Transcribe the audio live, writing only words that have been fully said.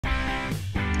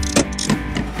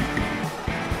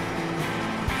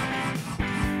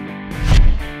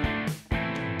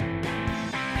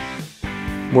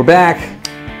We're back.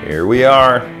 Here we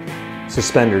are.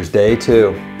 Suspenders, day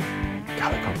 2.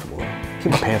 God, they're comfortable though.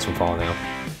 Keep my pants from falling out.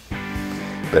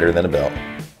 Better than a belt.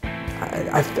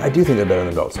 I do think they're better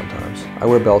than belts sometimes. I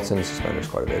wear belts and suspenders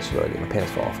quite a bit, so my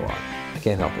pants fall off a lot. I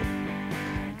can't help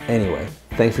it. Anyway,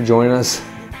 thanks for joining us.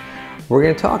 We're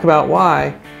going to talk about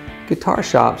why guitar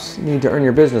shops need to earn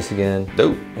your business again.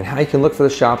 Dope. And how you can look for the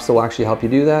shops that will actually help you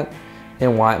do that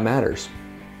and why it matters.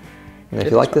 And if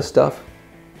you like this stuff,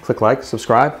 click like,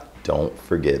 subscribe. Don't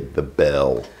forget the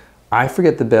bell. I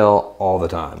forget the bell all the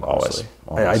time. Always.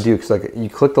 I do, because like you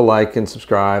click the like and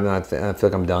subscribe, and I feel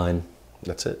like I'm done.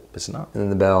 That's it. It's not. And then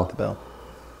the bell. The bell.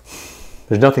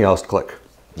 There's nothing else to click.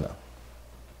 No.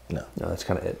 No. No, that's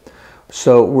kind of it.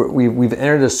 So we've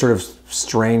entered this sort of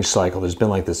strange cycle. There's been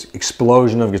like this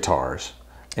explosion of guitars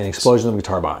and explosion of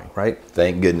guitar buying, right?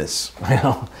 Thank goodness. I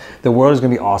know. The world is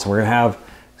going to be awesome. We're going to have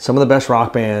some of the best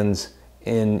rock bands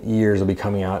in years will be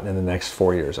coming out in the next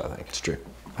 4 years, I think. It's true.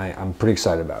 I'm pretty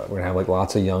excited about it. We're going to have like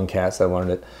lots of young cats that learned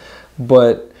it.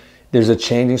 But there's a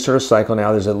changing sort of cycle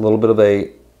now. There's a little bit of a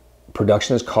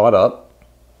production is caught up.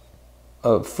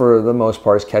 For the most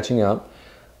part, it's catching up.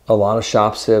 A lot of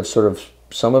shops have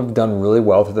some have done really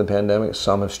well through the pandemic.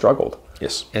 Some have struggled.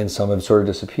 Yes. And some have sort of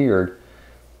disappeared.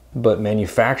 But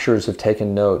manufacturers have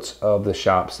taken notes of the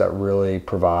shops that really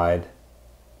provide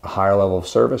a higher level of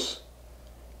service.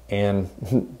 And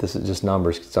this is just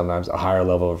numbers, sometimes a higher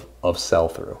level of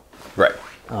sell-through. Right.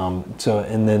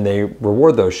 And then they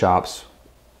reward those shops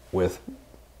with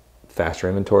faster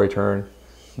inventory turn,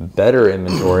 better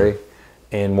inventory,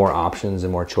 and more options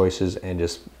and more choices, and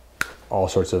just all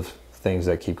sorts of things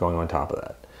that keep going on top of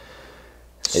that.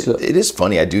 So, it is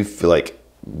funny. I do feel like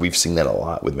we've seen that a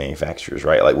lot with manufacturers,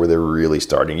 right? Like where they're really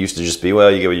starting. It used to just be, well,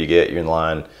 you get what you get, you're in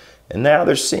line. And now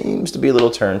there seems to be a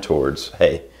little turn towards,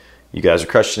 hey, you guys are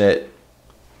crushing it.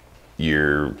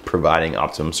 You're providing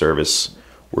optimum service.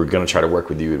 We're going to try to work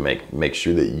with you and make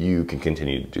sure that you can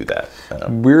continue to do that.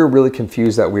 We're really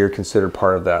confused that we are considered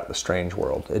part of the strange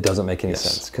world. It doesn't make any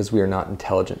sense because we are not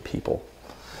intelligent people.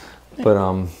 But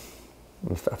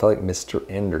I felt like Mr.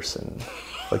 Anderson,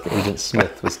 like Agent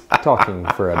Smith, was talking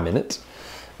for a minute.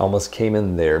 Almost came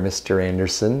in there, Mr.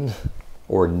 Anderson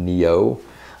or Neo.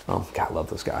 God, I love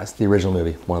those guys. The original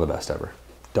movie, one of the best ever.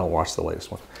 Don't watch the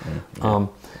latest one.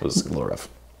 It was a little rough.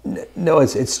 No,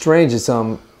 it's strange. It's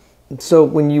so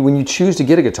when you choose to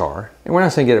get a guitar, and we're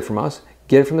not saying get it from us,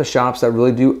 get it from the shops that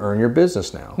really do earn your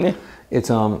business now. Yeah. It's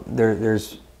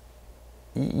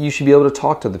you should be able to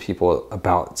talk to the people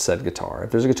about said guitar.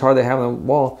 If there's a guitar they have on the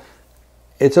wall,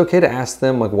 it's okay to ask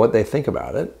them like what they think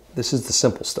about it. This is the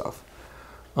simple stuff.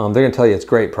 They're gonna tell you it's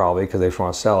great probably because they just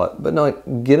want to sell it. But no,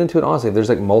 like, get into it honestly. If there's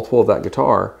like multiple of that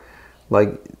guitar,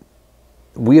 like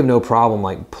we have no problem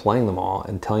like playing them all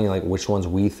and telling you like which ones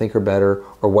we think are better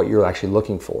or what you're actually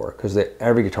looking for, because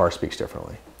every guitar speaks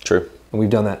differently. True. And we've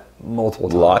done that multiple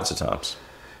times. Lots of times.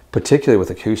 Particularly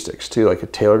with acoustics too,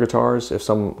 like Taylor guitars.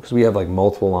 Because we have like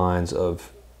multiple lines of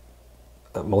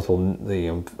of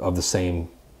the same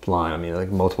line. I mean,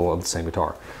 like multiple of the same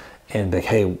guitar, and like,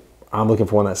 hey, I'm looking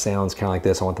for one that sounds kind of like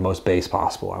this. I want the most bass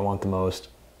possible. I want the most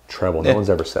treble. No one's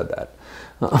ever said that.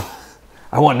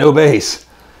 I want no bass.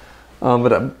 Or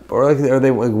like, are they?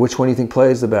 Like, which one do you think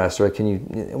plays the best? Or can you?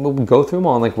 We'll go through them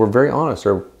all. And like, we're very honest.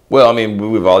 Well, I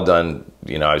mean, we've all done.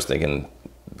 I was thinking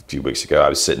a few weeks ago, I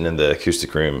was sitting in the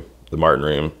acoustic room, the Martin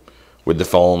room, with the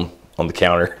phone on the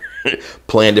counter,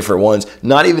 playing different ones.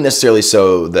 Not even necessarily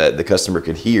so that the customer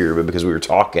could hear, but because we were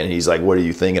talking. And he's like, "What are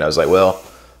you thinking?" I was like, "Well,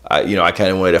 I kind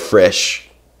of wanted a fresh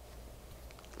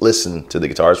listen to the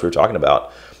guitars we were talking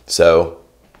about." So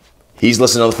he's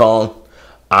listening on the phone,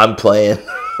 I'm playing.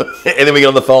 And then we get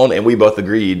on the phone and we both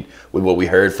agreed with what we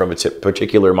heard from a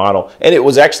particular model. And it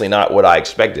was actually not what I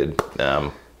expected.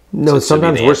 No,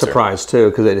 sometimes we're surprised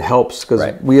too, because it helps,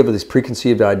 because we have these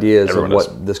preconceived ideas of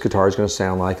what this guitar is going to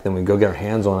sound like. Then we go get our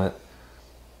hands on it.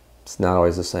 It's not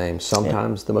always the same.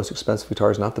 Sometimes the most expensive guitar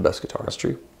is not the best guitar. That's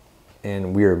true.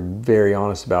 And we are very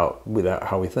honest about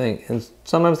how we think. And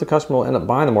sometimes the customer will end up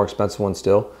buying the more expensive one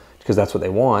still, because that's what they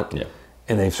want. Yeah.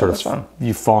 And they've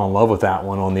you fall in love with that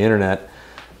one on the internet.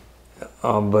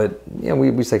 But yeah,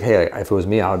 we say, hey, if it was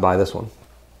me, I would buy this one.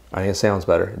 I think it sounds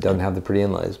better. It doesn't have the pretty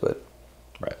inlays, but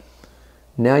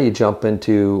now you jump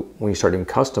into when you start doing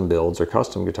custom builds or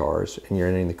custom guitars, and you're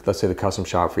in, let's say, the custom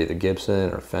shop for either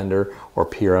Gibson or Fender or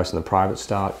PRS in the private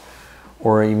stock,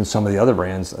 or even some of the other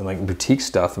brands and like boutique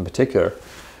stuff in particular.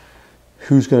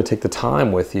 Who's going to take the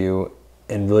time with you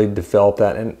and really develop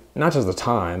that? And not just the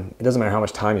time. It doesn't matter how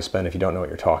much time you spend if you don't know what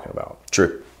you're talking about.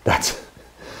 That's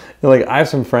like, I have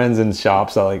some friends in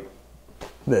shops that like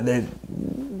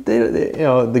they you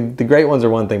know, the great ones are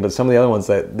one thing, but some of the other ones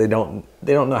that they don't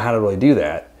know how to really do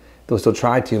that. They'll still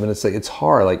try to, and it's like it's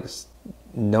hard. Like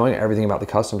knowing everything about the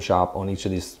custom shop on each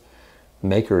of these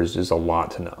makers is a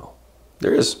lot to know.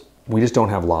 There is. We just don't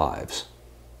have lives.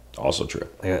 Also true.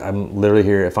 Like, I'm literally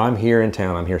here. If I'm here in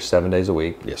town, I'm here 7 days a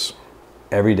week. Yes.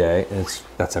 Every day, and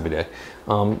that's every day.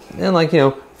 And like, you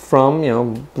know, from, you know,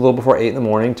 a little before 8 in the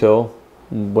morning till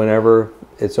whenever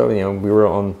it's over. You know, we were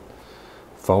on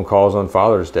phone calls on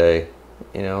Father's Day.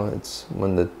 You know, it's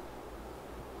when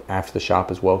after the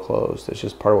shop is well closed. It's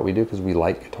just part of what we do because we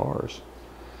like guitars.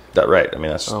 That right. I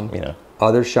mean, that's, you know.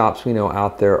 Other shops we know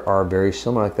out there are very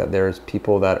similar like that. There's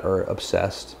people that are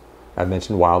obsessed. I've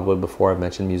mentioned Wildwood before. I've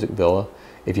mentioned Music Villa.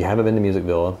 If you haven't been to Music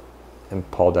Villa and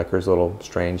Paul Decker's little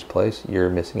strange place, you're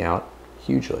missing out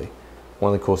hugely.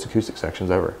 One of the coolest acoustic sections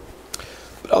ever.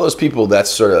 But all those people,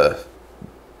 that's what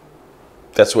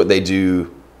they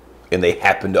do, and they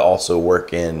happen to also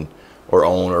work in or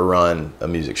own or run a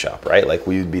music shop, right? Like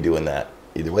we would be doing that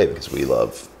either way because we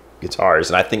love guitars,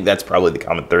 and I think that's probably the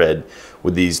common thread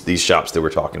with these shops that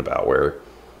we're talking about, where,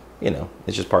 you know,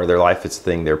 it's just part of their life. It's the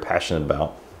thing they're passionate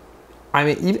about. I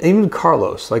mean, even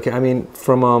Carlos, like, I mean,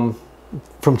 from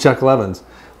Chuck Levins,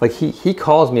 like he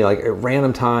calls me like at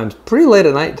random times, pretty late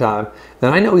at night time.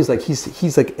 Then I know he's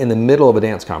like in the middle of a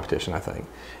dance competition. I think,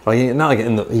 like not like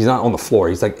he's not on the floor.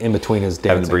 He's like in between his dancing.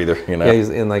 Having a breather, you know. Yeah, he's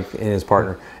in his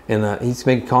partner, and he's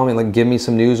call me like, give me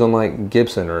some news on like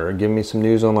Gibson, or give me some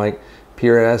news on like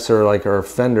PRS or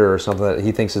Fender or something that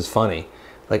he thinks is funny.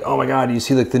 Like, oh my God, you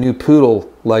see like the new Poodle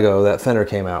Lego that Fender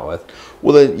came out with?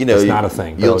 Well, then, you know, it's not a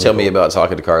thing. You'll tell me about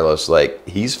talking to Carlos. Like,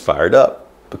 he's fired up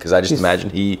because I just imagine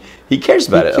he cares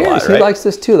about it a lot, right? He likes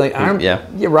this too. Like, yeah,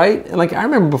 right. And like, I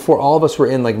remember before all of us were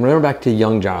in, like, remember back to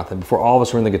young Jonathan, before all of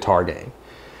us were in the guitar game.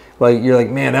 Like, you're like,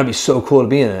 man, that'd be so cool to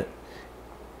be in it,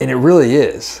 and it really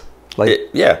is. Like,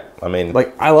 yeah, I mean,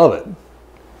 like, I love it.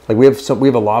 Like, we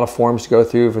have a lot of forms to go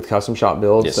through with custom shop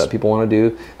builds that people want to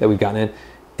do that we've gotten in.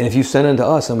 And if you send it to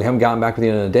us and we haven't gotten back with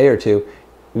you in a day or two,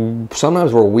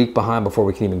 sometimes we're a week behind before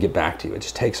we can even get back to you. It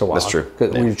just takes a while. That's true.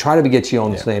 Yeah. We try to get you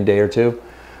on the same day or two,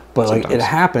 but sometimes. Like, it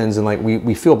happens, and like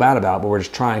we feel bad about it, but we're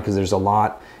just trying because there's a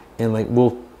lot, and like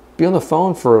we'll be on the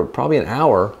phone for probably an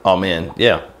hour. Oh man,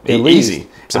 yeah, easy.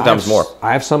 Sometimes more.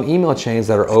 I have some email chains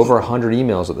that are over 100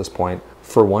 emails at this point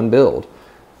for one build,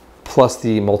 plus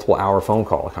the multiple hour phone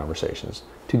call conversations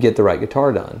to get the right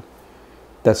guitar done.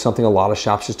 That's something a lot of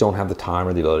shops just don't have the time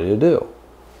or the ability to do.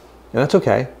 And that's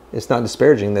okay. It's not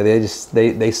disparaging.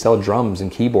 They sell drums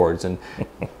and keyboards and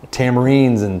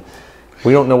tamarines, and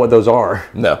we don't know what those are.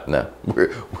 No.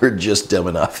 We're just dumb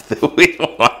enough that we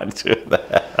don't want to do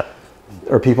that.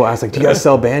 Or people ask, like, do you guys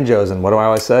sell banjos? And what do I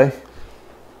always say?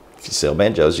 If you sell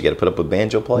banjos, you got to put up with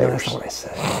banjo players. No, that's not what I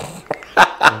say.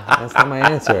 That's not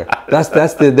my answer.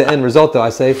 That's the end result, though. I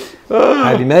say,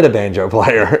 have you met a banjo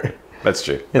player? That's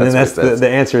true. And then that's the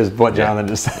answer is what Jonathan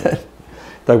just said.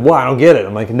 Like, well, I don't get it.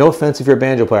 I'm like, no offense if you're a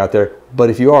banjo player out there, but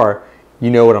if you are,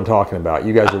 you know what I'm talking about.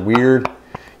 You guys are weird.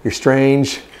 You're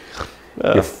strange.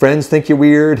 Your friends think you're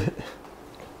weird.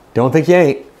 Don't think you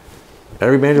ain't.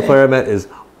 Every banjo player I met is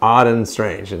odd and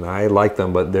strange, and I like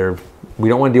them, but we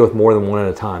don't want to deal with more than one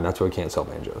at a time. That's why we can't sell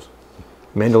banjos.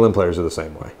 Mandolin players are the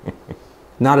same way.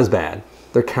 Not as bad.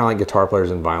 They're kind of like guitar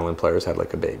players and violin players had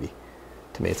like a baby.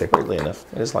 To me, it's like, weirdly enough,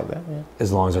 it is like that. Yeah.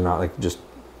 As long as they're not like just,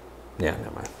 yeah,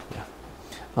 never mind.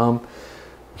 Yeah.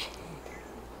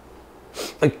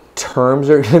 Like terms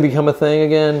are going to become a thing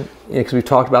again, because we've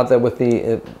talked about that with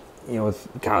the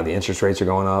interest rates are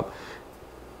going up,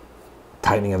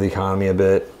 tightening of the economy a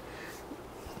bit,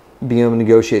 being able to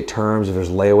negotiate terms if there's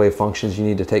layaway functions you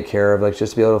need to take care of, like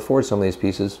just to be able to afford some of these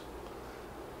pieces.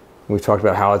 We've talked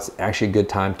about how it's actually a good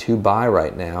time to buy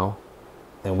right now,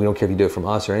 and we don't care if you do it from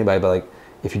us or anybody, but like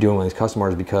if you're doing one of these custom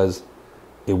orders, because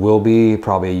it will be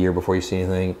probably a year before you see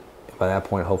anything. By that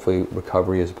point, hopefully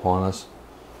recovery is upon us.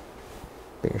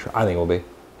 I think it will be.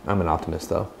 I'm an optimist,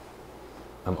 though.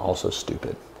 I'm also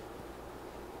stupid.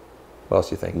 What else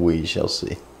do you think? We shall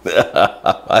see.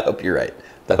 I hope you're right.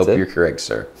 I hope you're correct,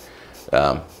 sir.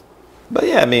 But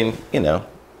yeah, I mean,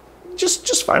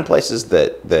 just find places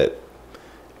that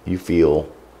you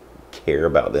feel care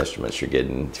about the instruments you're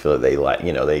getting, feel that they like,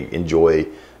 they enjoy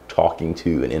talking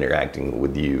to and interacting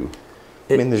with you.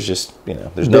 I mean, there's just,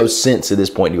 there's no sense at this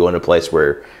point to go into a place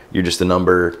where you're just a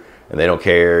number and they don't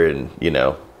care, and,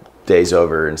 day's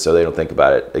over, and so they don't think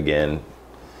about it again,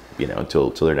 until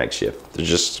their next shift.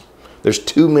 There's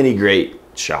too many great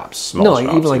shops, small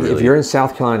shops. Even like really, if you're in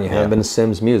South Carolina, you haven't been to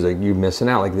Sims Music, you're missing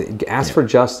out. Like, ask for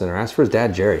Justin or ask for his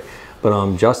dad, Jerry.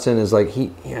 But Justin is like,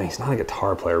 he's not a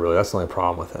guitar player, really. That's the only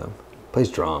problem with him. He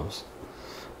plays drums.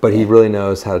 but he really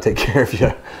knows how to take care of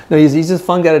you. No, he's just a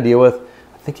fun guy to deal with.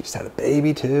 I think he just had a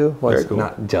baby too. Well, very cool.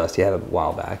 Not just, he had a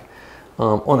while back.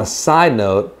 On a side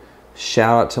note,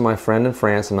 shout out to my friend in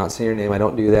France. I'm not saying your name, I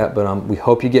don't do that, but we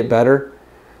hope you get better.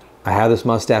 I have this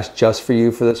mustache just for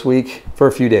you for this week, for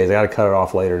a few days. I got to cut it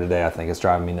off later today. I think it's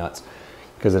driving me nuts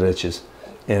because it itches.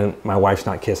 And my wife's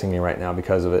not kissing me right now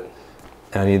because of it.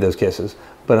 And I need those kisses.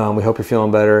 But we hope you're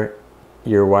feeling better.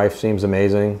 Your wife seems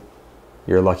amazing.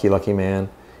 You're a lucky, lucky man.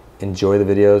 Enjoy the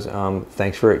videos.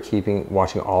 Thanks for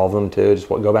watching all of them too. Just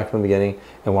go back from the beginning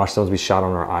and watch those we shot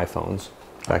on our iPhones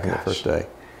back in the first day.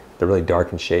 They're really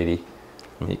dark and shady.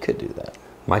 You could do that.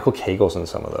 Michael Cagle's in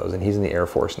some of those, and he's in the Air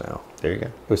Force now. There you go.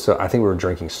 It was I think we were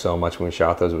drinking so much when we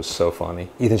shot those. It was so funny.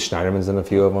 Ethan Schneiderman's in a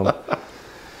few of them.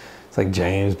 It's like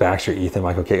James, Baxter, Ethan,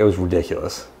 Michael Cagle. It was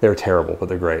ridiculous. They were terrible, but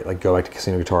they're great. Like, go back to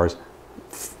Casino Guitars,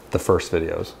 the first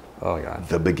videos. Oh my God.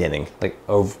 The beginning. Like,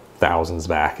 over thousands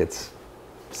back. It's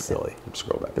silly.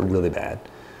 Scroll back. They're really bad.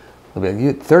 They'll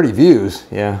be like, 30 views.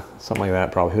 Yeah, something like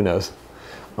that probably. Who knows?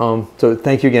 So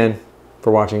thank you again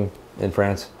for watching in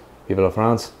France. Vive la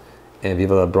France. And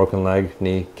vive la broken leg,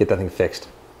 knee. Get that thing fixed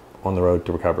on the road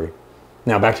to recovery.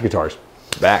 Now back to guitars.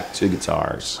 Back to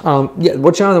guitars. Yeah,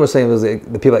 what Jonathan was saying was the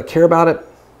people that care about it,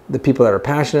 the people that are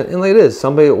passionate, and like it is,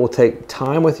 somebody that will take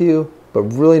time with you, but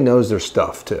really knows their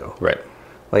stuff too. Right.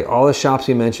 Like all the shops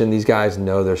you mentioned, these guys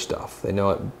know their stuff. They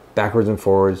know it backwards and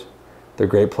forwards. They're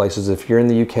great places. If you're in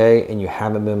the UK and you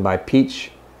haven't been by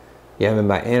Peach, you haven't been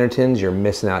by Anderton's, you're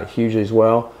missing out hugely as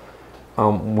well.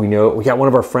 We got one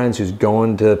of our friends who's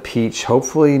going to Peach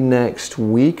hopefully next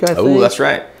week, I think. Oh, that's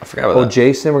right. I forgot about that.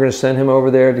 Jason, we're going to send him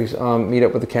over there to meet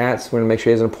up with the cats. We're going to make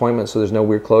sure he has an appointment so there's no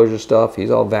weird closure stuff.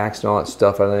 He's all vaxxed and all that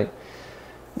stuff, I think.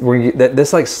 We're gonna get,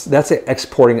 that's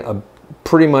exporting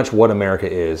pretty much what America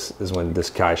is when this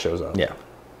guy shows up. Yeah.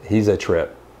 He's a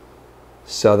trip.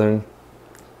 Southern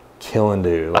killing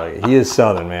dude. Like, he is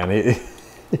Southern, man.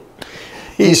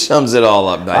 He sums it all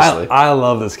up nicely. I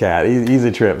love this cat. He's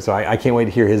a trip. So I can't wait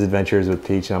to hear his adventures with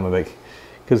Peach. And I'm like,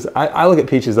 because I look at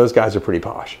Peaches, those guys are pretty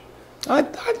posh. I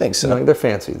think so. You know, they're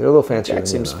fancy. They're a little fancier. Jack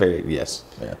seems very, yes.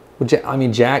 Yeah. Well,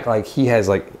 Jack, like, he has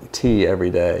like tea every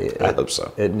day. I hope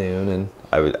so. At noon, and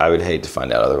I would hate to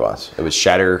find out otherwise. It would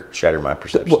shatter my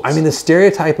perceptions. Well, I mean, the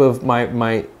stereotype of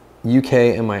my UK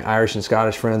and my Irish and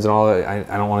Scottish friends and all that.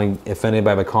 I don't want to offend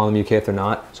anybody by calling them UK if they're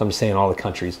not. So I'm just saying all the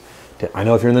countries. I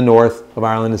know if you're in the north of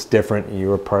Ireland, it's different. You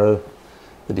were part of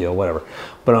the deal, whatever.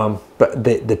 But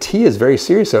the tea is very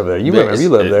serious over there. You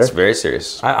lived there. It's very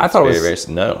serious. I thought it was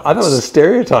no. I thought it was a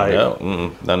stereotype.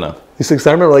 No. Because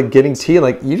I remember like getting tea and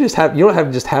like you don't have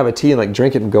to just have a tea and like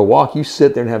drink it and go walk. You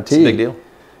sit there and have tea. It's a big deal.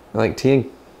 Like tea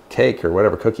and cake or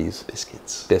whatever, cookies.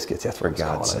 Biscuits. That's what for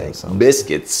God's sake.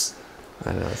 Biscuits.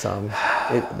 I know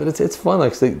it's it's fun.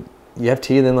 Like so you have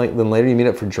tea and then later you meet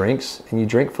up for drinks and you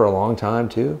drink for a long time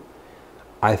too.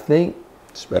 I think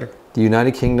it's better. The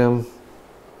United Kingdom,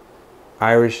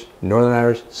 Irish, Northern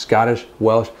Irish, Scottish,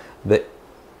 Welsh,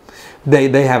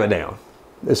 they have it down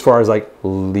as far as like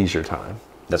leisure time.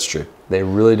 That's true. They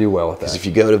really do well with that. Because if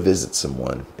you go to visit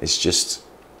someone, it's just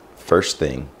first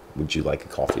thing, would you like a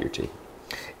coffee or tea?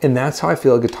 And that's how I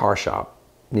feel a guitar shop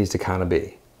needs to kind of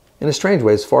be. In a strange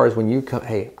way, as far as when you come,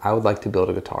 hey, I would like to build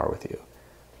a guitar with you.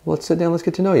 Well, let's sit down, let's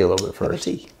get to know you a little bit first.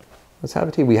 Have a tea. Let's have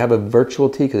a tea. We have a virtual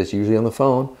tea because it's usually on the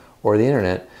phone or the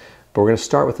internet. But we're going to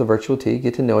start with the virtual tea,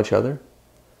 get to know each other.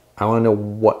 I want to know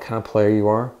what kind of player you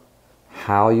are,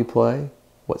 how you play,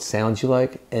 what sounds you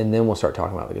like, and then we'll start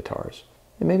talking about the guitars.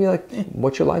 And maybe like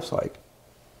what your life's like.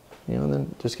 You know, and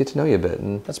then just get to know you a bit.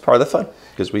 And that's part of the fun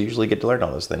because we usually get to learn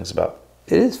all those things about.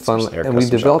 It is fun, and we've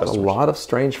developed a lot of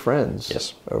strange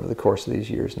friends over the course of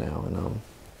these years now. And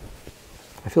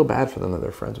I feel bad for them that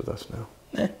they're friends with us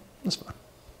now. That's fine.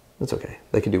 It's okay.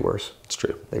 They could do worse. It's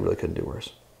true. They really couldn't do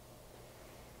worse.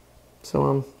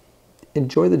 So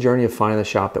enjoy the journey of finding the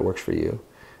shop that works for you.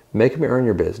 Make them earn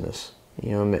your business.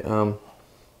 You know,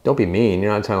 don't be mean.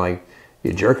 You're not trying to like be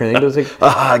a jerk or anything. But it's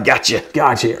like,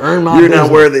 gotcha. Earn my. You're business.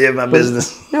 Not worthy of my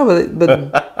business. No,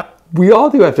 but we all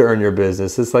do have to earn your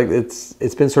business. It's like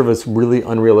it's been sort of this really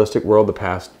unrealistic world the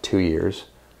past 2 years.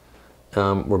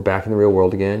 We're back in the real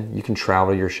world again. You can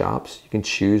travel to your shops. You can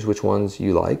choose which ones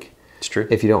you like. It's true.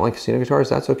 If you don't like casino guitars,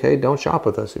 that's okay. Don't shop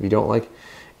with us. If you don't like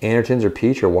Anderton's or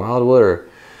Peach or Wildwood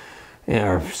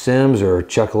or Sims or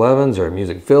Chuck Levins or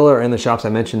Music Villa or in the shops I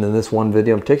mentioned in this one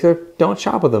video in particular, don't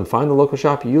shop with them. Find the local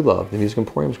shop you love. The Music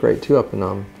Emporium's great too up in,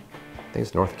 I think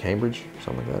it's north of Cambridge or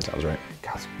something like that. Sounds right.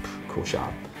 God, it's a cool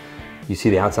shop. You see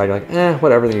the outside, you're like,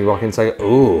 whatever. Then you walk inside,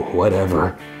 ooh,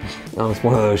 whatever. It's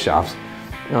one of those shops.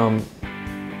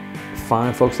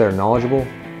 Find folks that are knowledgeable.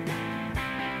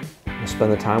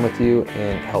 spend the time with you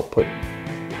and help put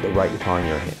the right guitar in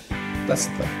your hand. That's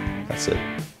the thing. That's it.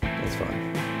 It's fun.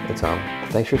 It's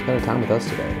thanks for spending time with us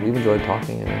today. We've enjoyed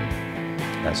talking, and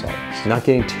that's always not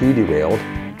getting too derailed.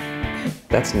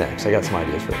 That's next. I got some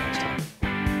ideas for the next time.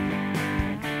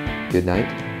 Good night.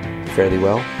 Fare thee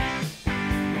well.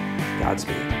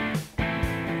 Godspeed.